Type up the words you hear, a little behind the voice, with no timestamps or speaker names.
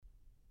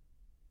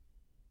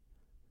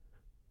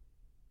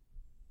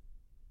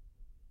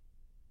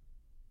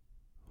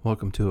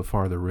Welcome to A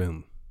Farther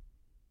Room.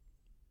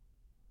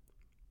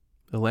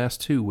 The last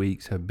 2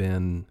 weeks have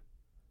been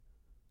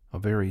a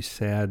very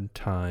sad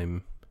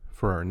time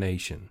for our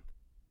nation.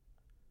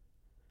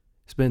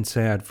 It's been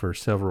sad for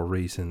several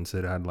reasons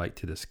that I'd like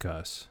to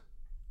discuss.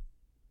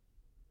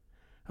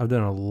 I've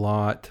done a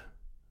lot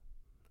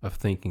of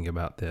thinking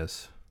about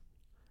this,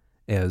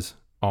 as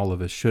all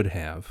of us should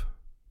have.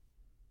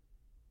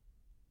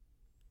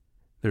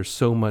 There's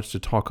so much to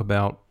talk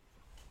about,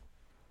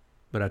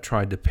 but I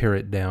tried to pare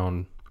it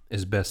down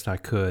as best I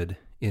could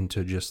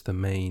into just the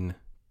main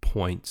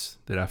points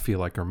that I feel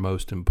like are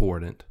most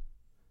important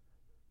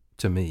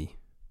to me.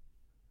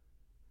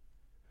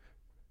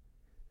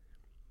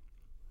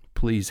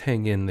 Please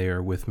hang in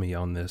there with me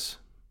on this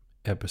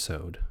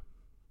episode.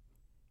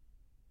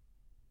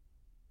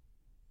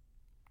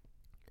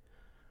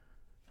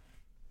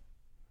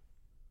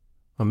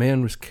 A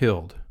man was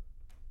killed.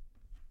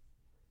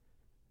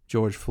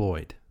 George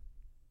Floyd.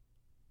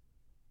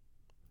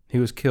 He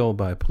was killed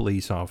by a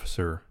police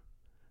officer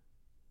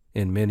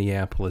in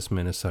Minneapolis,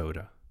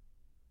 Minnesota.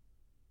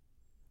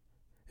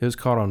 It was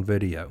caught on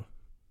video.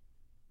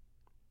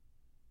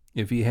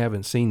 If you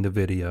haven't seen the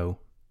video,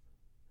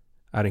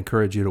 I'd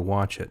encourage you to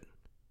watch it.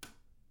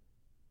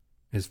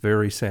 It's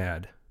very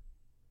sad.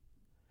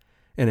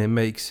 And it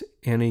makes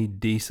any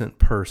decent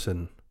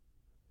person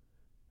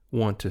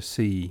want to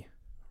see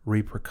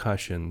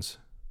repercussions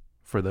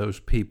for those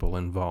people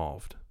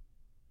involved.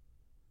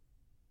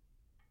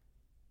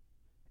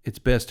 It's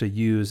best to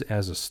use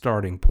as a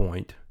starting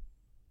point.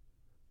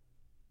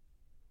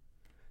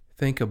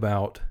 Think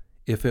about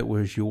if it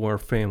was your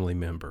family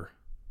member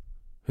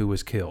who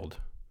was killed.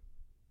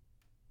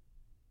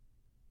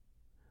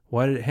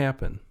 Why did it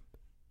happen?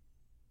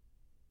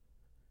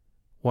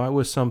 Why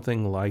was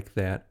something like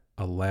that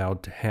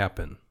allowed to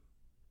happen?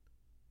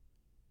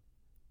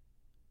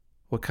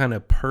 What kind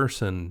of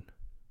person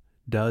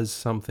does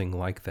something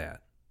like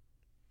that?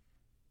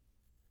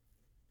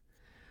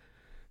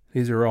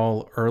 These are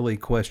all early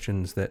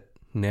questions that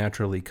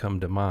naturally come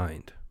to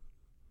mind.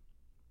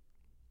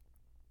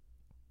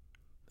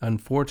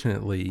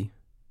 Unfortunately,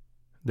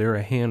 there are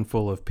a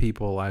handful of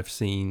people I've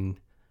seen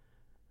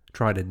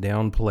try to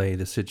downplay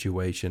the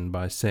situation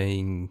by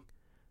saying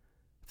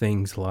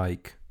things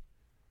like,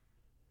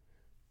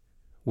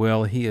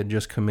 well, he had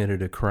just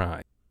committed a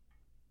crime.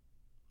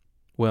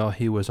 Well,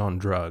 he was on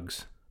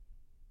drugs.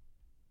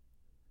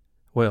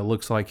 Well, it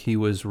looks like he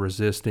was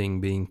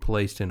resisting being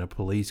placed in a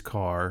police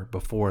car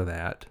before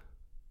that.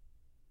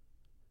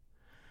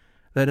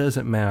 That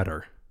doesn't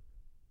matter.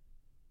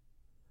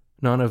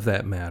 None of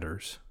that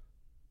matters.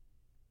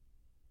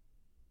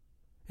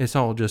 It's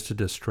all just a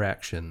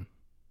distraction.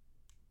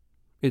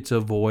 It's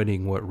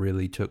avoiding what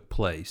really took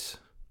place.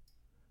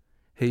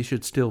 He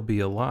should still be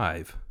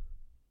alive,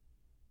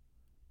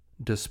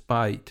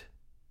 despite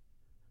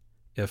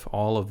if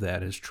all of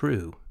that is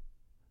true.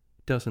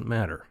 Doesn't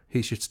matter.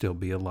 He should still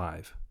be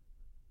alive.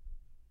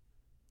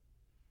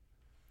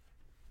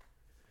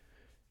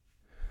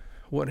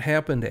 What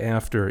happened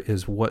after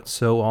is what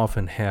so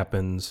often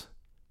happens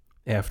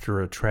after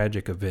a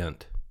tragic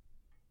event.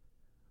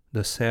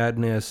 The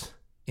sadness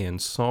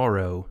and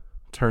sorrow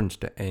turns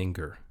to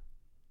anger.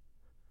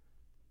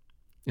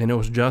 And it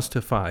was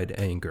justified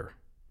anger.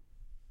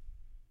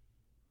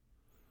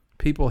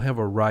 People have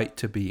a right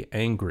to be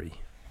angry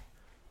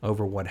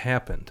over what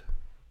happened.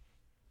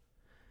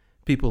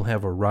 People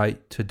have a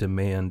right to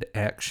demand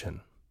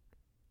action.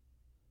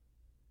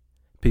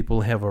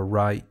 People have a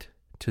right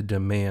to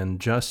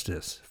demand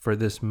justice for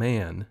this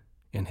man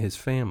and his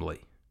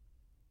family.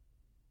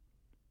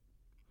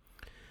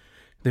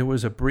 There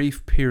was a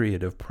brief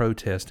period of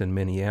protest in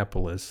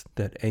Minneapolis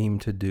that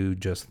aimed to do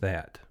just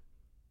that.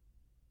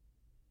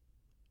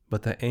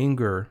 But the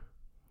anger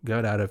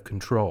got out of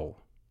control.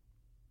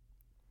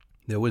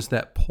 There was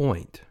that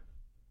point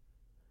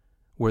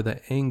where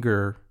the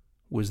anger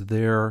was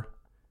there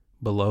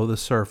below the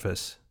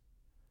surface,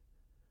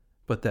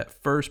 but that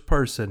first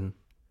person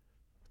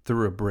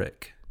threw a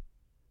brick.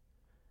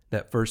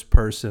 That first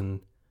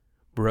person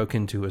broke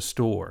into a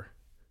store.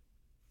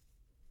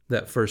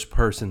 That first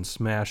person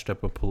smashed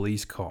up a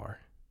police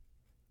car.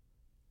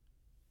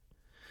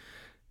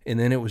 And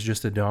then it was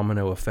just a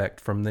domino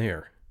effect from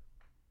there.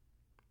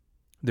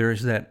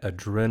 There's that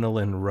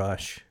adrenaline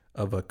rush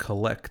of a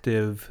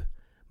collective,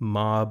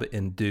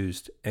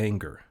 mob-induced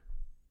anger,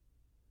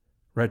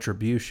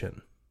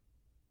 retribution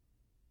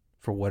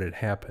for what had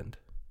happened.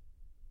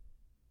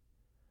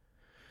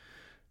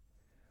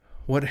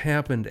 What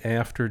happened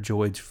after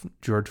George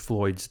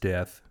Floyd's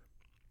death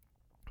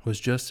was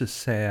just as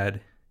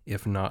sad,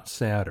 if not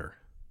sadder.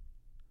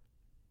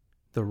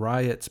 The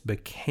riots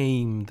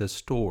became the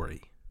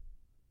story.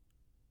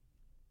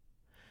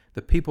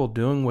 The people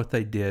doing what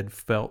they did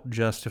felt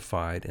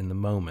justified in the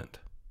moment.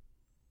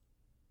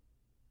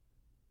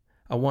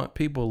 I want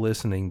people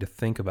listening to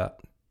think about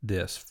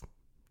this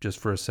just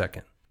for a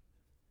second.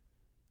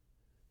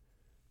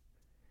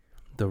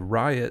 The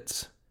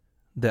riots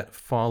that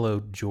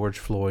followed George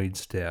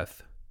Floyd's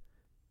death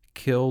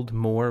killed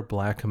more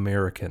Black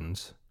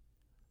Americans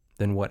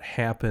than what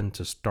happened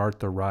to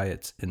start the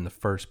riots in the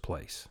first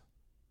place.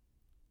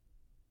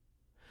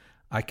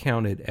 I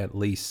counted at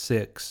least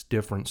 6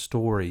 different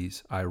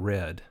stories I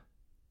read.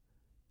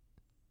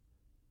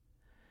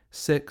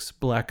 6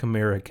 Black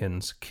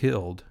Americans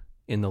killed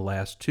in the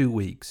last 2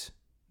 weeks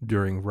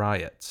during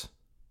riots.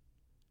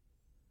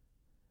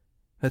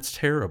 That's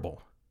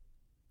terrible.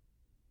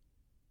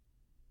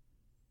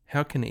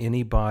 How can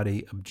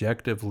anybody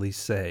objectively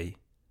say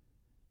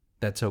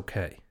that's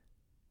okay?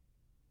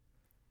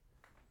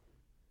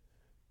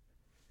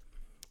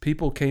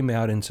 People came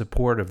out in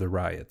support of the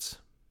riots.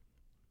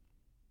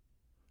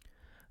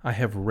 I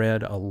have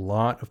read a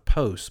lot of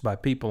posts by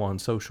people on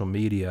social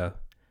media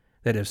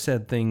that have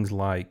said things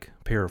like,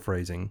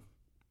 paraphrasing,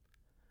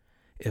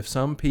 if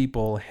some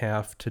people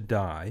have to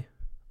die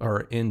or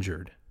are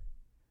injured,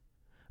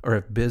 or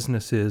if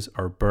businesses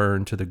are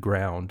burned to the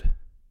ground,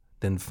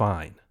 then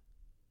fine.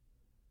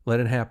 Let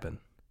it happen.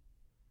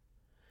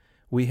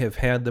 We have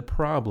had the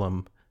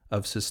problem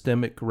of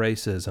systemic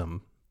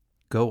racism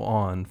go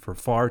on for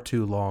far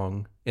too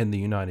long in the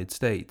United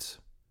States.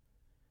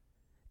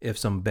 If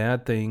some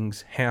bad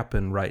things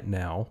happen right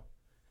now,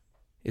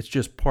 it's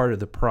just part of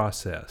the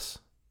process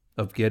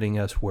of getting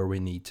us where we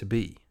need to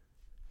be.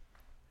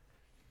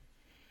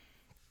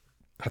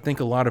 I think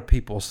a lot of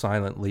people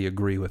silently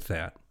agree with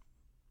that.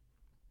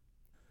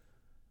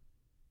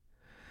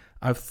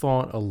 I've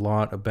thought a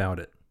lot about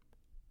it.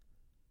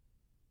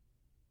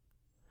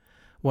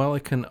 While I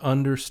can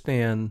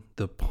understand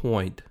the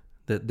point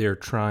that they're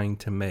trying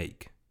to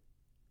make,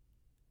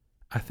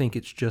 I think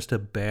it's just a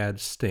bad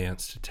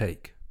stance to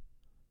take.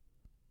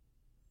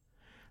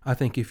 I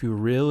think if you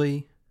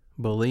really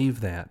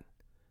believe that,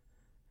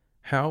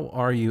 how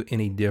are you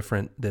any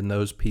different than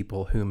those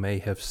people who may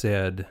have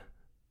said,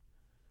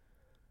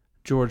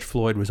 George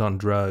Floyd was on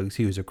drugs,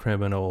 he was a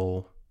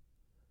criminal,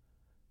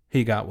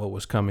 he got what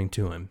was coming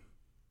to him?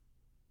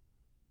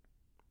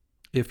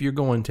 If you're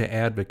going to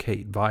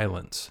advocate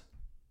violence,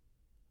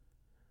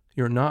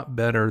 you're not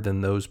better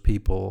than those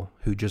people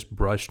who just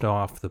brushed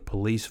off the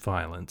police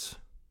violence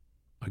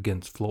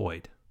against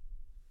Floyd.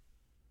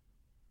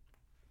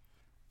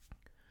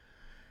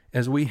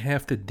 As we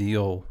have to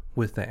deal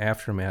with the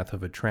aftermath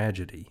of a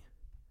tragedy,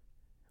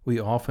 we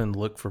often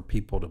look for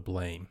people to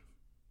blame.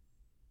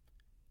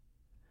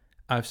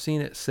 I've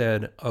seen it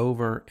said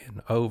over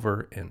and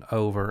over and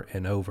over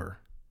and over.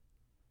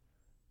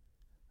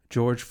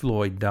 George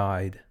Floyd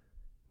died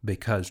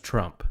because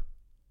Trump.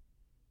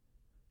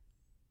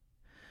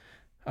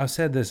 I've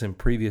said this in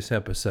previous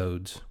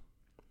episodes,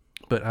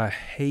 but I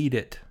hate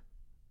it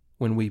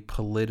when we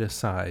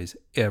politicize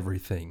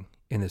everything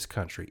in this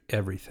country,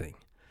 everything.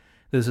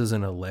 This is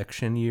an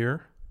election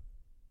year,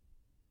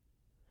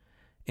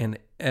 and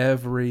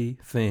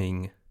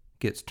everything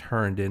gets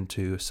turned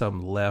into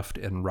some left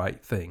and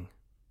right thing.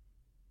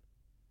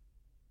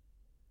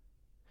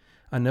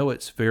 I know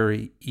it's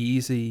very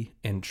easy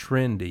and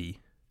trendy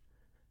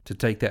to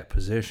take that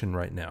position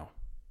right now.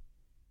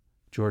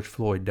 George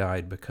Floyd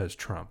died because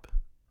Trump.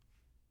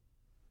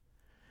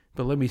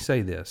 But let me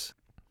say this.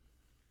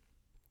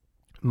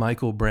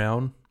 Michael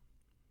Brown,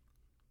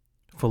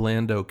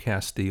 Philando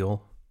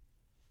Castile,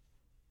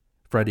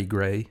 Freddie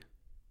Gray,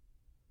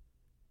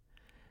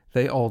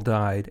 they all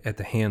died at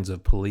the hands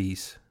of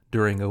police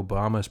during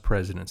Obama's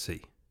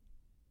presidency.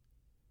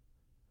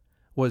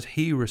 Was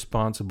he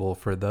responsible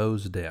for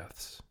those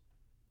deaths?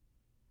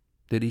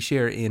 Did he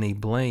share any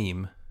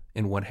blame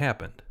in what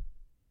happened?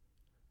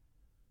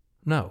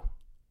 No,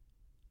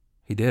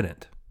 he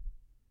didn't.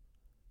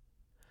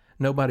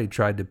 Nobody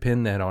tried to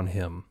pin that on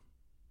him.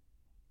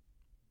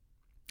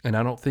 And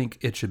I don't think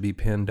it should be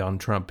pinned on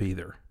Trump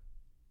either.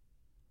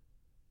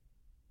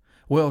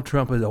 Well,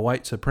 Trump is a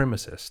white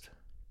supremacist.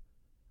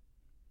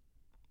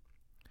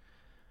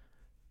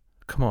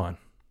 Come on.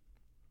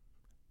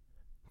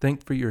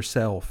 Think for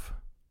yourself.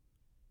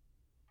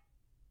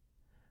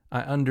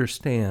 I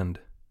understand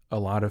a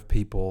lot of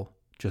people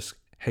just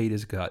hate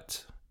his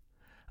guts.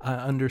 I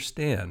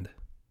understand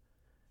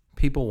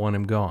people want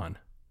him gone.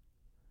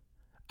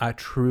 I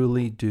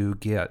truly do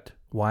get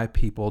why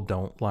people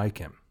don't like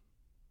him.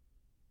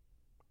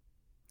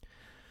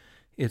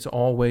 It's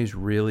always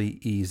really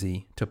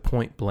easy to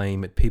point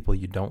blame at people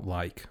you don't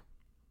like.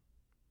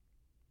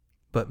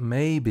 But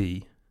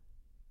maybe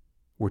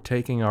we're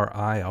taking our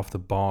eye off the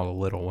ball a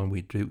little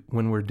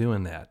when we're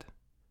doing that.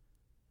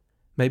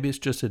 Maybe it's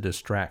just a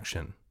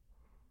distraction.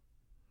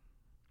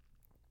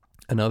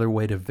 Another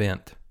way to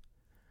vent.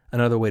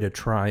 Another way to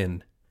try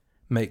and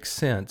make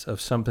sense of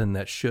something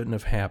that shouldn't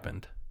have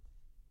happened.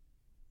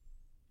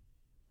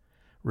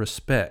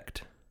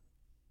 Respect,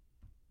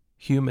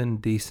 human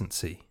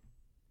decency,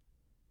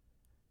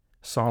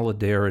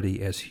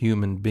 solidarity as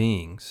human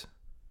beings.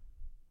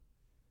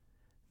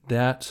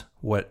 That's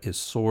what is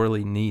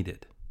sorely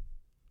needed.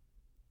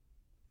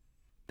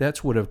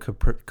 That's what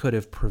could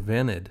have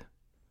prevented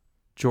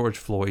George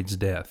Floyd's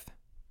death.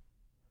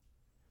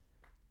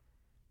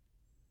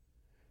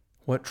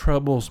 What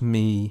troubles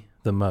me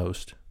the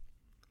most,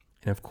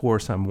 and of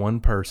course I'm one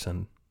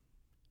person,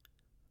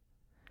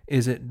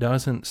 is it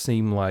doesn't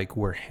seem like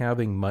we're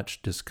having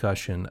much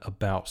discussion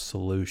about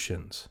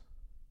solutions.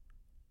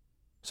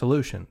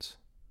 Solutions.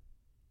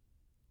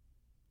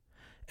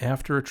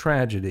 After a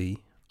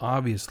tragedy,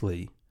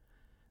 obviously,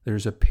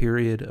 there's a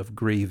period of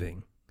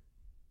grieving.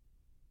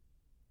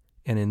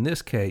 And in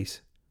this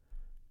case,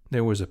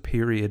 there was a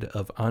period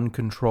of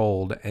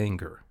uncontrolled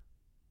anger.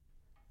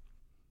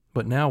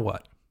 But now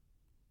what?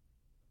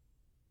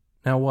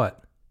 Now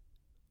what?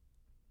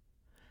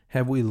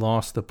 Have we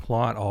lost the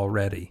plot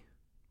already?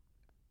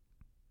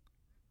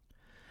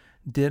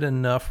 Did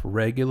enough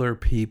regular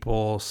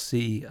people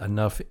see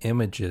enough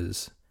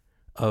images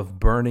of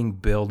burning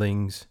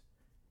buildings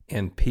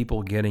and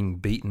people getting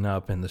beaten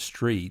up in the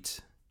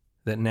streets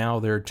that now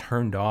they're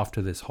turned off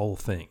to this whole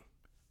thing?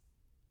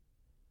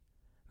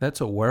 That's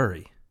a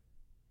worry.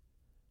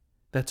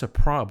 That's a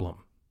problem,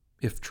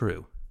 if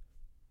true.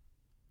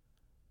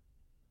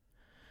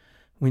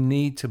 We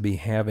need to be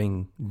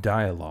having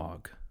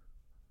dialogue.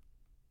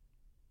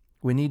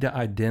 We need to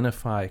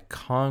identify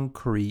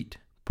concrete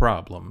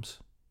problems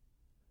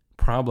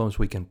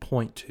we can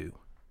point to.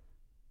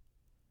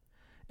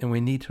 And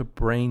we need to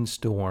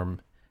brainstorm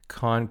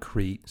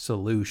concrete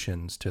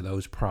solutions to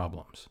those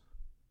problems.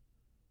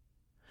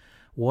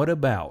 What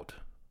about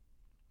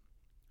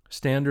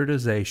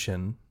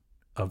standardization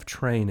of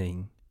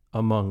training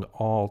among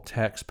all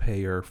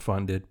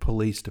taxpayer-funded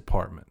police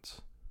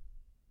departments?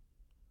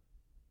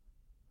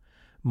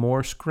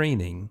 More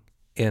screening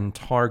and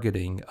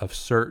targeting of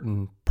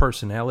certain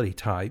personality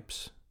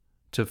types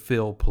to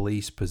fill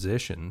police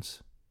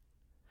positions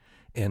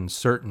and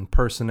certain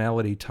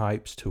personality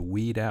types to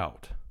weed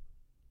out.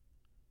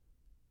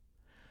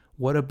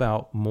 What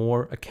about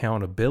more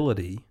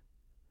accountability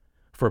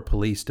for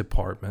police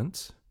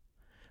departments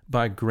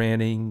by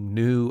granting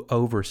new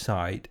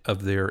oversight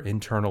of their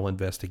internal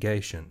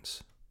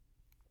investigations?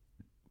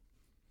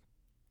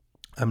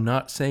 I'm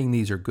not saying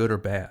these are good or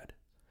bad.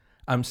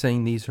 I'm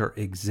saying these are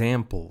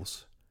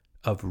examples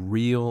of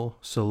real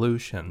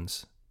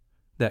solutions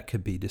that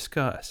could be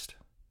discussed.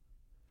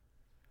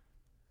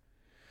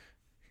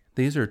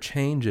 These are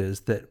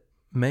changes that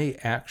may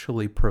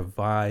actually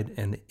provide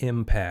an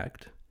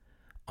impact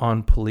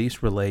on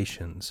police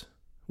relations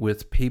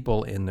with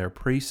people in their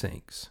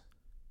precincts.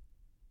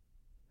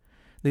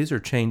 These are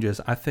changes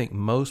I think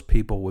most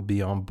people would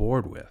be on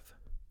board with.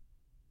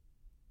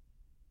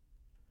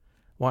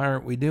 Why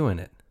aren't we doing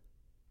it?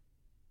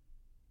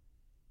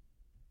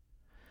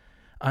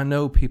 I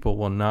know people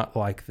will not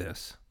like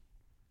this,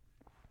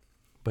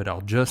 but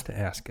I'll just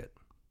ask it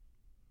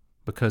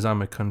because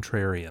I'm a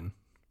contrarian.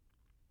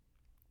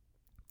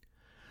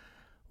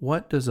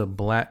 What does a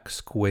black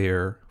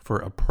square for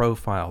a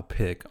profile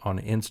pic on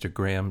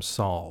Instagram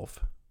solve?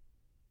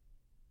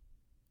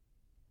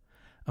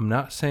 I'm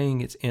not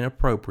saying it's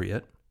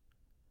inappropriate,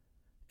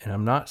 and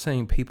I'm not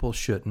saying people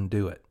shouldn't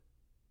do it.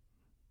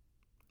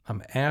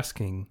 I'm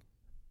asking,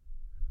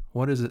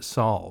 what does it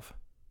solve?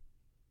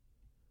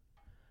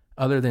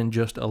 Other than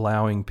just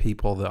allowing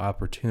people the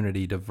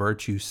opportunity to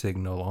virtue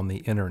signal on the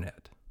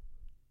internet.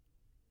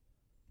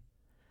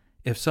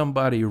 If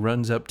somebody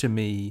runs up to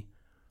me,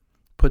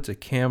 puts a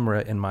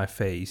camera in my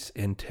face,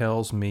 and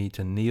tells me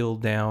to kneel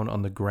down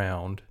on the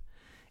ground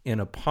and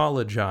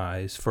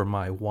apologize for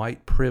my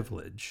white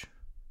privilege,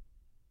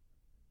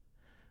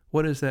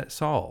 what does that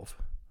solve?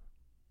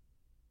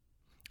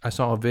 I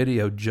saw a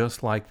video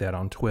just like that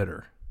on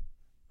Twitter.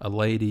 A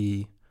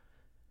lady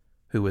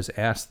who was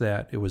asked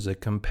that. It was a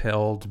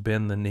compelled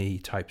bend the knee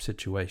type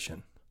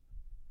situation.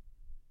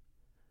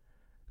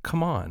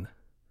 Come on.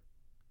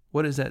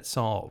 What does that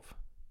solve?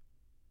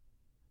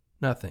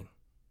 Nothing.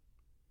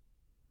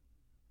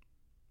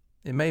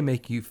 It may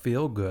make you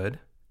feel good.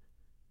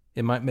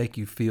 It might make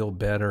you feel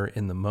better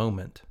in the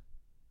moment.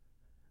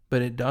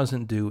 But it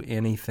doesn't do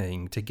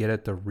anything to get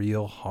at the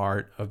real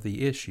heart of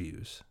the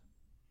issues.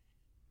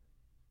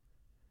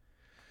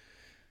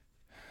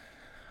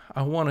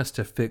 I want us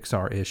to fix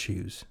our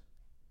issues.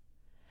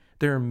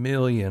 There are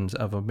millions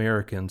of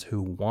Americans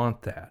who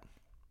want that.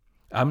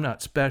 I'm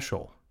not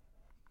special.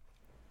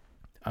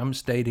 I'm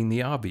stating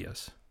the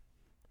obvious.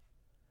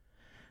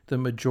 The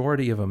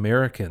majority of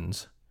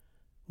Americans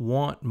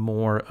want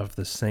more of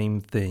the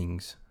same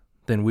things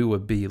than we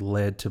would be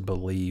led to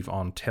believe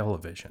on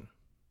television.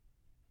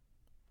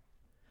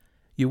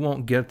 You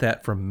won't get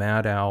that from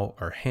Maddow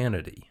or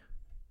Hannity.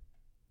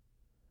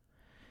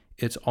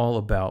 It's all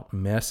about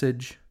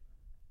message.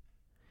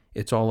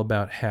 It's all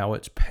about how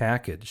it's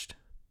packaged.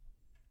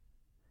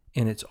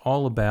 And it's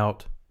all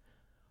about,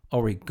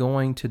 are we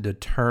going to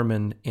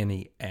determine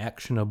any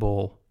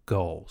actionable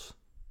goals?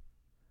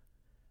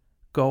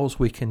 Goals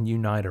we can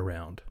unite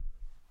around.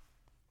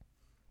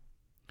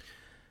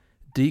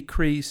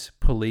 Decrease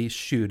police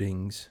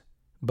shootings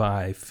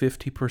by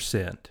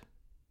 50%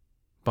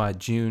 by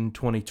June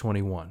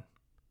 2021.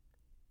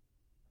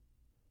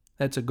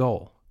 That's a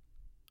goal.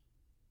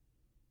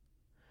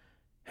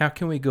 How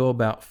can we go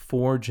about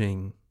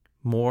forging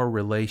more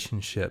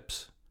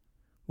relationships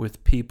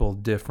with people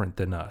different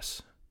than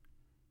us?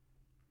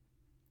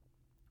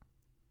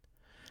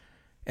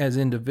 As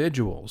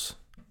individuals,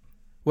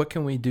 What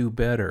can we do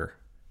better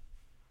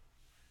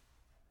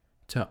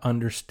to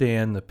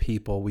understand the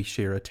people we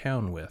share a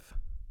town with?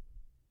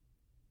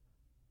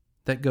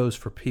 That goes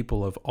for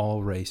people of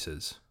all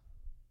races.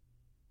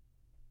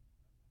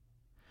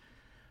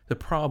 The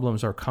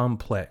problems are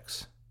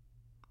complex,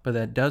 but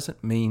that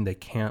doesn't mean they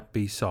can't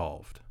be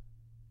solved.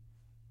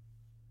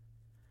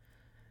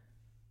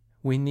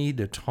 We need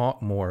to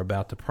talk more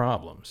about the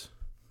problems,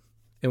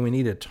 and we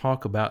need to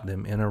talk about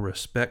them in a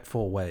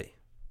respectful way.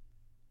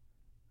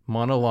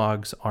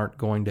 Monologues aren't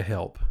going to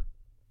help.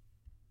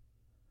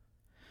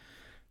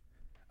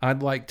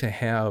 I'd like to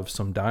have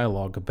some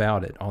dialogue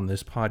about it on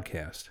this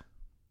podcast.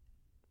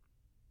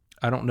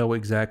 I don't know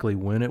exactly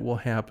when it will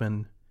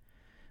happen,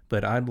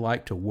 but I'd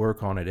like to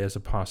work on it as a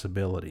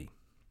possibility.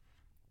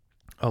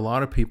 A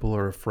lot of people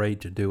are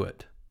afraid to do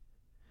it.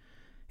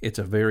 It's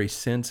a very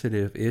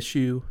sensitive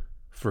issue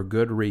for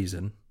good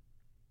reason.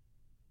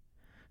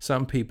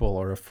 Some people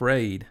are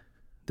afraid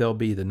they'll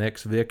be the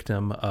next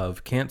victim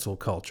of cancel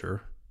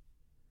culture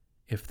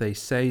if they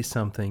say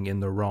something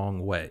in the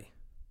wrong way.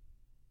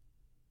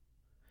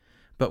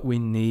 But we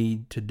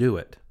need to do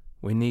it.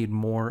 We need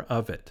more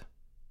of it.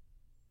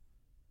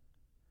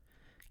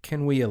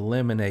 Can we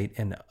eliminate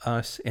an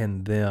us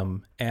and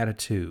them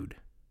attitude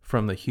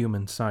from the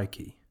human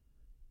psyche?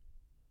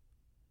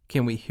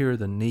 Can we hear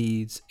the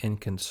needs and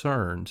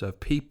concerns of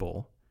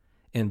people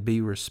and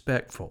be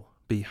respectful,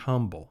 be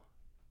humble?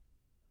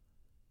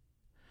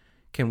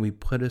 Can we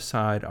put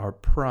aside our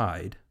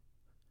pride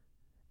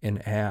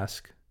and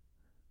ask,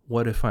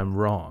 what if I'm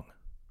wrong?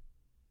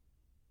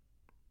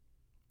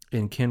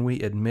 And can we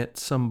admit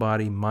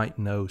somebody might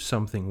know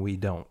something we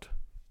don't?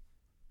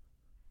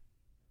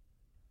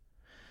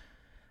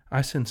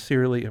 I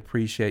sincerely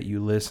appreciate you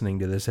listening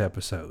to this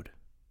episode.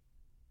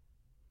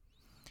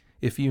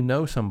 If you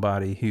know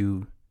somebody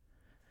who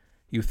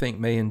you think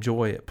may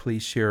enjoy it,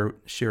 please share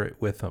it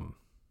with them.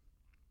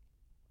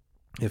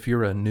 If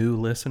you're a new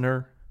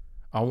listener,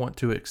 I want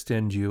to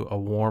extend you a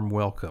warm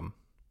welcome.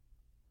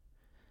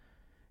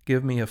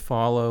 Give me a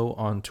follow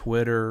on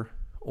Twitter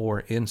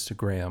or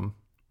Instagram,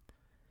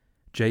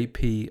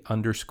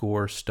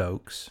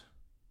 JP_Stokes.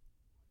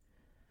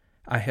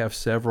 I have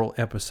several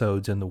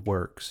episodes in the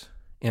works,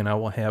 and I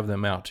will have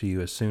them out to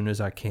you as soon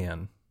as I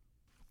can.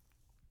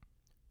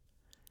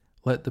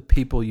 Let the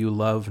people you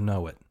love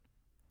know it.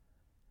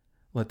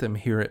 Let them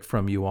hear it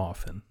from you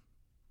often.